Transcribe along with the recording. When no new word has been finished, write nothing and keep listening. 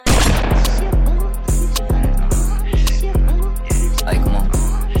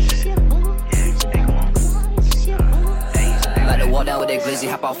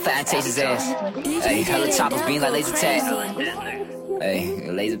all fat and taste his ass. Hey, hella choppers, beans like laser tag.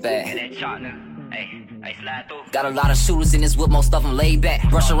 Hey, laser bag. Got a lot of shooters in this whip, most of them laid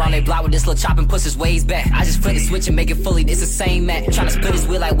back. Rush around they block with this little chop and push his ways back. I just flip the switch and make it fully, it's the same mat. Tryna split his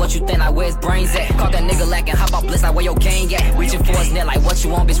wheel like what you think, like where his brains at. Caught that nigga lacking, hop out blitz like where your gang at. Reaching for his net like what you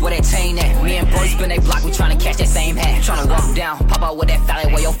want, bitch, where that chain at. Me and Brody spin they block, we tryna catch that same hat. Tryna walk him down, pop out with that fat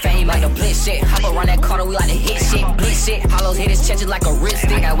like where your fame like the blitz shit. Hop around that corner, we like to hit shit, blitz shit. Hollows hit his chest just like a wrist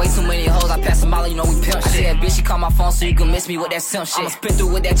stick. I got way too many hoes, I pass them all, you know we pimp shit. I said, bitch, she call my phone so you can miss me with that simp shit. I'ma spin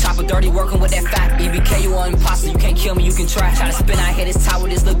through with that chopper, dirty working with that fat. EBK, you an imposter, you can't kill me, you can try. Tryna spin out, hit his top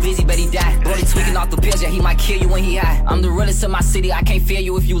with this look busy, but he die. Brody tweaking off the pills, yeah, he might kill you when he high. I'm the realest in my city, I can't fear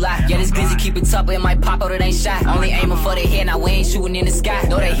you if you lie. Yeah, this glizzy keep it tough, but it might pop out, it ain't shot. Only aiming for the head, now we ain't shooting in the sky.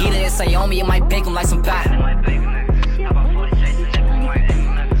 Know that heater is say on me, it might bake him like some pie.